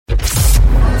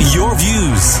your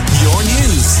views, your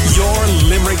news, your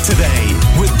Limerick Today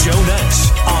with Joe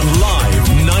Nash on Live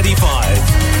 95.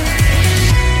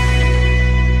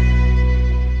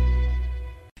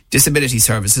 Disability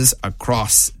services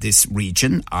across this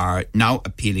region are now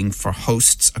appealing for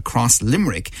hosts across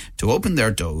Limerick to open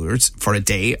their doors for a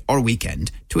day or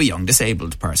weekend to a young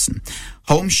disabled person.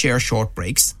 Home Share Short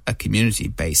Breaks, a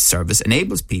community-based service,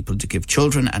 enables people to give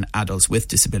children and adults with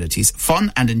disabilities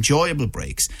fun and enjoyable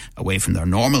breaks away from their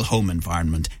normal home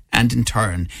environment, and in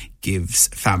turn gives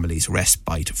families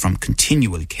respite from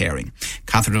continual caring.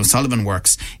 Catherine O'Sullivan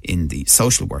works in the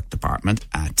social work department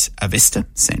at Avista,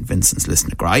 St Vincent's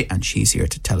Lisnagry, and she's here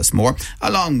to tell us more,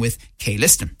 along with Kay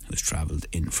Liston, who's travelled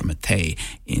in from Athay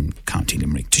in County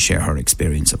Limerick to share her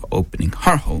experience of opening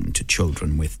her home to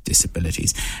children with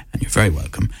disabilities. And you're very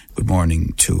welcome. Good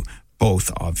morning to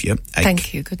both of you.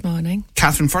 Thank you. Good morning.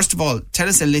 Catherine, first of all, tell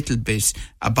us a little bit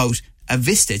about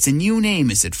Avista. It's a new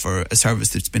name, is it, for a service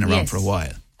that's been around for a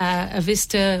while?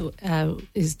 Avista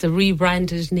is the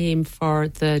rebranded name for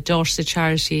the Dorset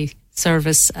Charity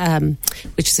Service,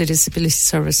 which is a disability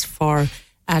service for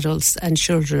adults and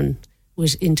children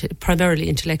with primarily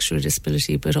intellectual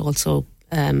disability, but also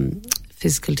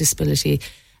physical disability.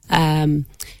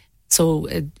 So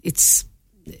it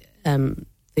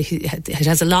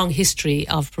has a long history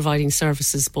of providing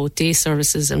services, both day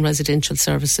services and residential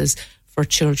services for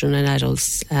children and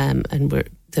adults, and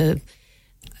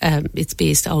it's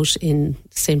based out in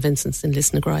St Vincent's in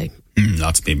Lisnagry.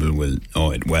 Lots of people will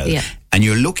know it well. Yeah. And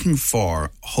you're looking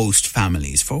for host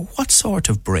families for what sort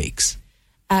of breaks?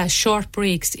 Short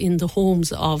breaks in the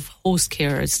homes of host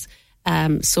carers.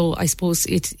 So I suppose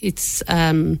it's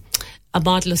a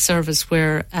model of service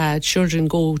where children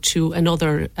go to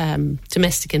another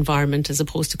domestic environment as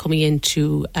opposed to coming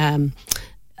into a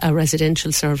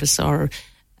residential service or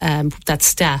that's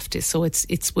staffed. So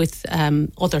it's with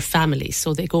other families.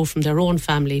 So they go from their own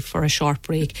family for a short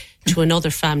break to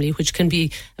another family, which can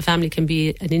be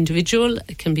an individual,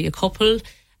 it can be a couple,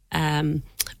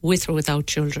 with or without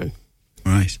children.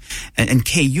 Right. And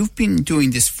Kay, you've been doing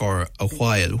this for a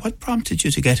while. What prompted you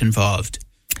to get involved?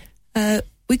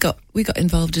 We got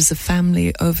involved as a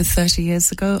family over 30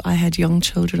 years ago. I had young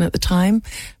children at the time,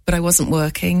 but I wasn't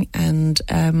working, and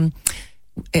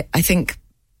I think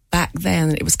back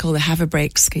then it was called the Have a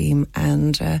Break scheme,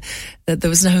 and there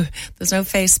was no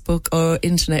Facebook or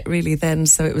internet really then,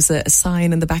 so it was a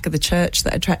sign in the back of the church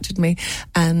that attracted me,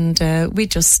 and we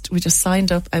just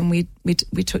signed up, and we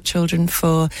took children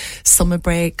for summer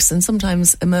breaks and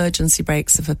sometimes emergency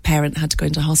breaks if a parent had to go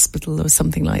into hospital or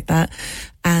something like that.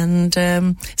 And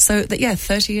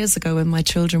 30 years ago, when my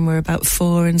children were about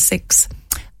 4 and 6,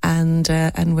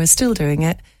 and we're still doing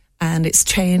it. And it's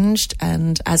changed,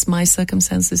 and as my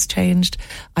circumstances changed,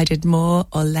 I did more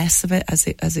or less of it as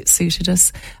it suited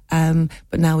us.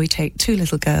 But now we take 2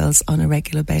 little girls on a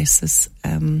regular basis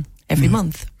every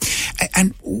month.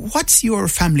 And what's your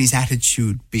family's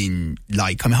attitude been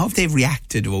like? I mean, how have they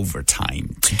reacted over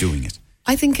time to doing it?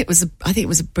 I think it was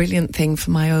a brilliant thing for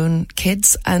my own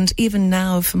kids, and even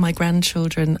now for my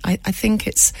grandchildren. I think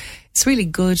it's really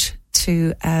good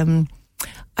to.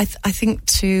 I think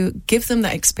to give them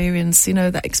that experience,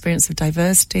 that experience of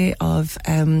diversity, of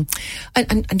and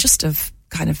just of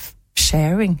kind of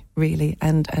sharing, really,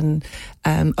 and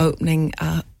opening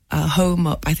our home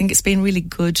up. I think it's been really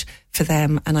good for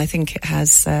them, and I think it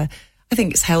has. I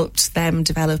think it's helped them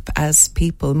develop as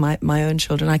people. My own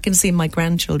children, I can see my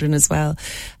grandchildren as well.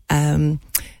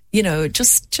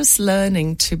 Just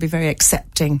learning to be very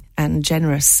accepting and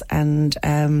generous, and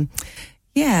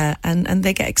and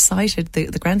they get excited.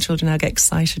 The grandchildren now get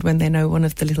excited when they know one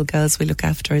of the little girls we look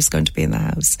after is going to be in the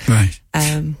house. Right.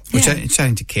 We're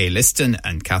chatting to Kay Liston,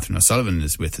 and Catherine O'Sullivan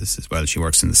is with us as well. She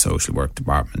works in the social work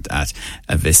department at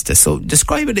Avista. So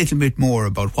describe a little bit more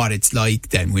about what it's like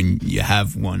then when you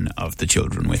have one of the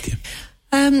children with you.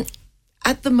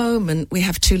 At the moment, we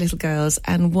have 2 little girls,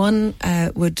 and one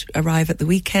would arrive at the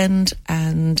weekend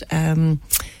and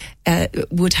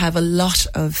would have a lot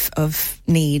of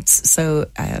needs. So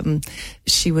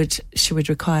she would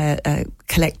require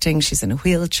collecting. She's in a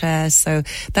wheelchair, so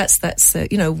that's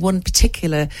one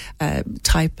particular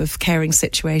type of caring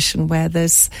situation where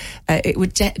there's it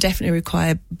would definitely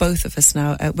require both of us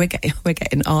now. We're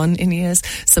getting on in years,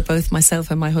 so both myself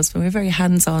and my husband, we're very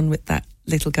hands on with that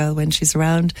little girl when she's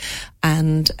around,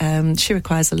 and she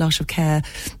requires a lot of care,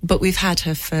 but we've had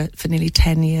her for nearly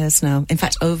 10 years now. In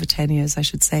fact, over 10 years, I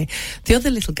should say. The other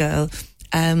little girl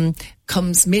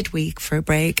comes midweek for a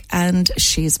break, and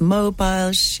she's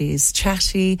mobile, she's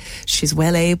chatty, she's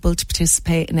well able to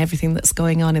participate in everything that's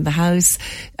going on in the house.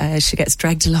 She gets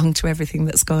dragged along to everything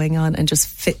that's going on and just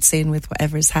fits in with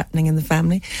whatever is happening in the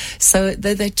family. So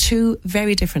they're two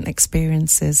very different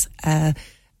experiences,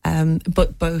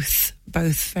 but both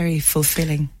very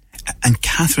fulfilling. And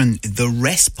Catherine, the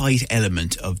respite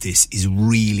element of this is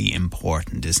really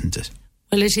important, isn't it?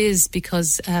 Well, it is,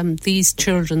 because these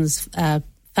children's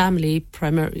family,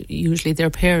 usually their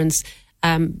parents,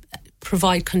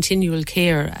 provide continual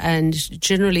care, and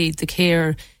generally the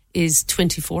care is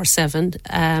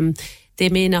 24/7. They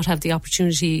may not have the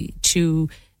opportunity to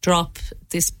drop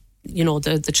this,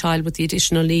 the child with the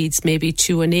additional needs, maybe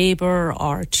to a neighbour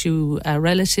or to a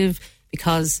relative,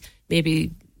 because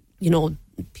maybe,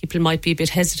 people might be a bit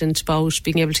hesitant about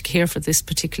being able to care for this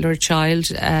particular child.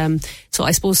 So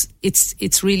I suppose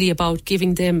it's really about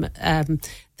giving them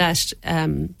that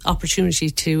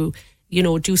opportunity to,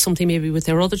 do something maybe with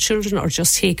their other children, or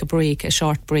just take a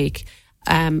short break.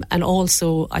 And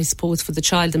also, I suppose, for the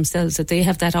child themselves, that they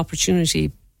have that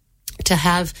opportunity to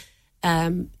have,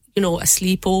 a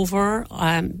sleepover,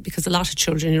 because a lot of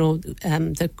children,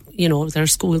 they're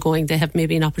school going, they have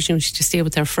maybe an opportunity to stay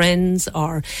with their friends,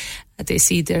 or they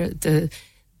see the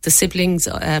siblings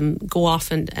go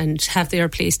off and have their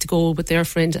place to go with their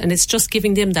friend, and it's just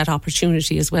giving them that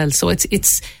opportunity as well. So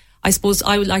it's I suppose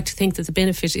I would like to think that the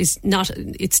benefit is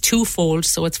it's twofold.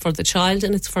 So it's for the child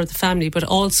and it's for the family, but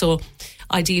also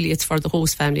ideally it's for the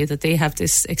host family, that they have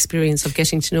this experience of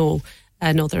getting to know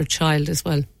another child as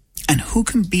well. And who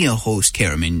can be a host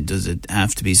care? I mean, does it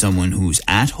have to be someone who's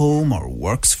at home or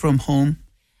works from home?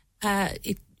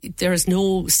 There is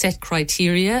no set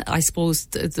criteria. I suppose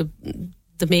the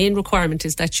main requirement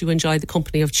is that you enjoy the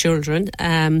company of children,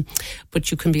 but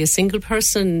you can be a single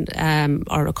person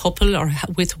or a couple, or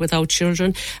without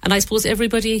children. And I suppose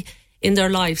everybody in their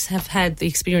lives have had the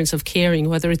experience of caring,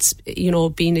 whether it's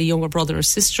being a younger brother or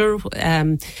sister,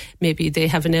 maybe they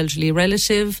have an elderly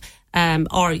relative,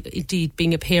 or indeed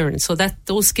being a parent. So that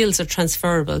those skills are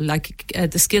transferable. Like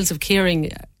the skills of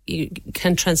caring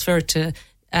can transfer to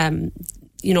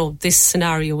this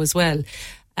scenario as well.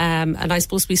 And I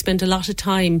suppose we spend a lot of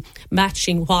time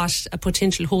matching what a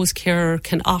potential host carer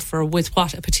can offer with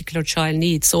what a particular child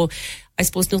needs. So I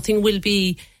suppose nothing will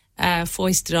be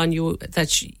foisted on you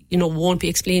that won't be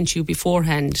explained to you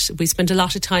beforehand. We spend a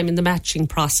lot of time in the matching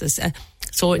process.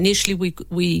 So initially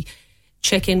we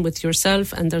check in with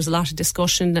yourself, and there's a lot of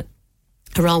discussion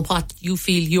around what you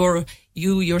feel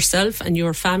you yourself and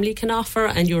your family can offer,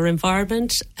 and your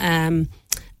environment.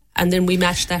 And then we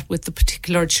match that with the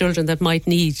particular children that might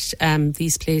need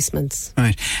these placements.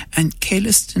 Right. And Kay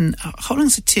Liston, how long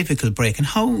is a typical break, and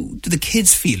how do the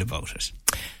kids feel about it?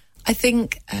 I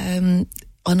think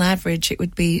on average it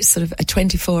would be sort of a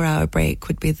 24-hour break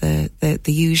would be the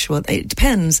usual. It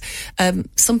depends.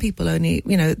 Some people only,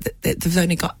 they've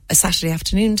only got a Saturday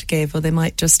afternoon to give, or they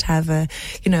might just have a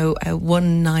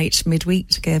one night midweek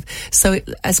to give. So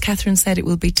as Catherine said, it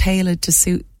will be tailored to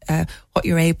suit what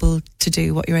you're able to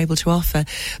do, what you're able to offer.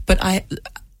 But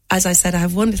as I said, I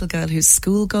have one little girl who's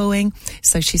school going,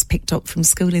 so she's picked up from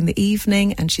school in the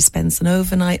evening and she spends an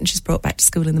overnight and she's brought back to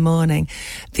school in the morning.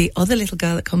 The other little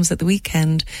girl that comes at the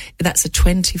weekend, that's a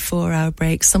 24-hour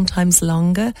break, sometimes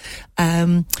longer.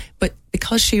 But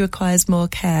because she requires more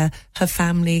care, her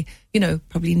family,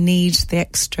 probably need the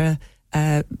extra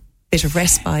bit of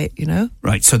respite,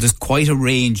 Right, so there's quite a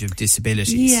range of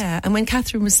disabilities. Yeah, and when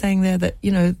Catherine was saying there that,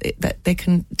 that they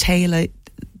can tailor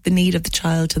the need of the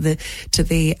child to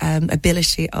the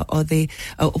ability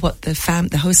or what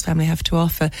the host family have to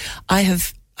offer. I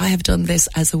have done this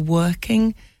as a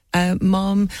working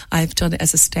mom. I've done it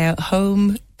as a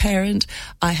stay-at-home parent.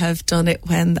 I have done it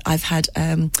when I've had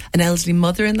an elderly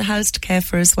mother in the house to care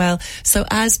for as well. So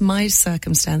as my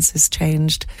circumstances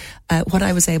changed, what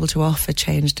I was able to offer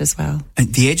changed as well.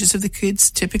 And the ages of the kids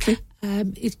typically?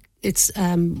 It's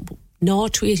 0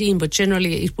 to 18, but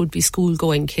generally it would be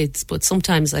school-going kids. But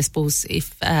sometimes, I suppose,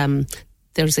 if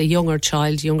there's a younger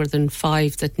child, younger than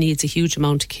 5, that needs a huge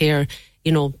amount of care,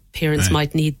 parents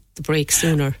might need the break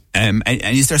sooner. And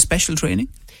is there special training?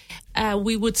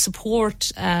 We would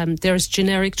support, there's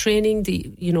generic training,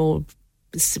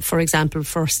 for example,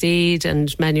 first aid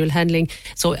and manual handling.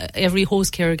 So every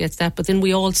host carer gets that. But then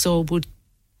we also would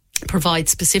provide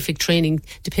specific training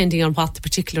depending on what the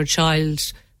particular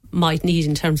child might need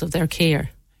in terms of their care.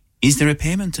 Is there a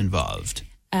payment involved?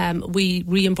 We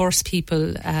reimburse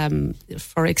people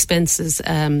for expenses,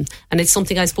 and it's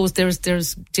something, I suppose,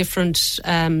 there's different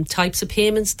types of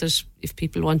payments that if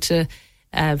people want to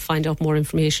find out more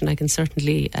information, I can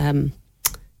certainly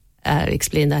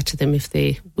explain that to them if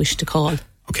they wish to call.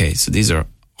 Okay, so these are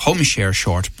home share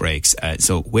short breaks.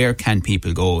 So where can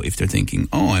people go if they're thinking,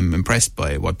 I'm impressed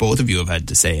by what both of you have had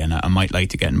to say and I might like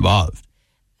to get involved?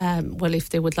 Well, if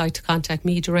they would like to contact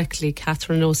me directly,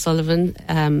 Catherine O'Sullivan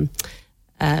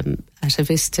at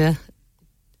Avista.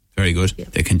 Very good. Yeah.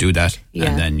 They can do that, Yeah.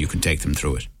 and then you can take them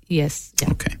through it. Yes.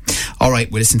 Yeah. Okay. All right.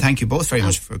 Well, listen, thank you both very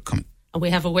much for coming. And we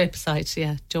have a website,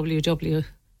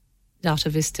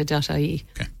 www.avista.ie.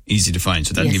 Okay. Easy to find,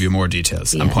 so that'll Yes. give you more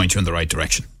details and point you in the right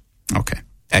direction. Okay.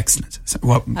 Excellent. So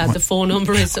what? The phone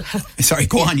number is... Sorry,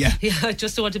 go on, yeah. Yeah, I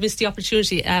just don't want to miss the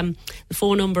opportunity. The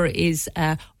phone number is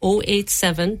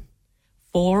 087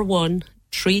 41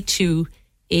 32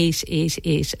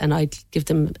 888, and I'd give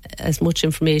them as much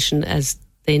information as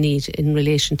they need in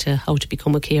relation to how to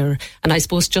become a carer. And I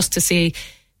suppose just to say,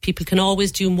 people can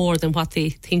always do more than what they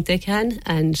think they can,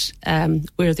 and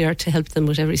we're there to help them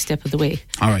with every step of the way.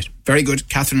 All right. Very good.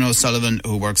 Catherine O'Sullivan,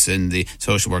 who works in the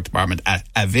social work department at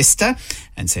Avista,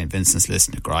 and St. Vincent's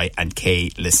Liston Gry, and Kay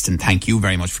Liston. Thank you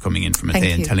very much for coming in from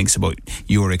Athay and telling us about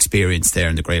your experience there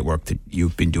and the great work that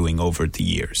you've been doing over the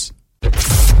years.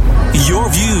 Your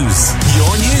views,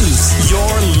 your news,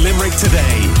 your Limerick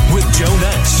Today with Joe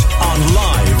Nash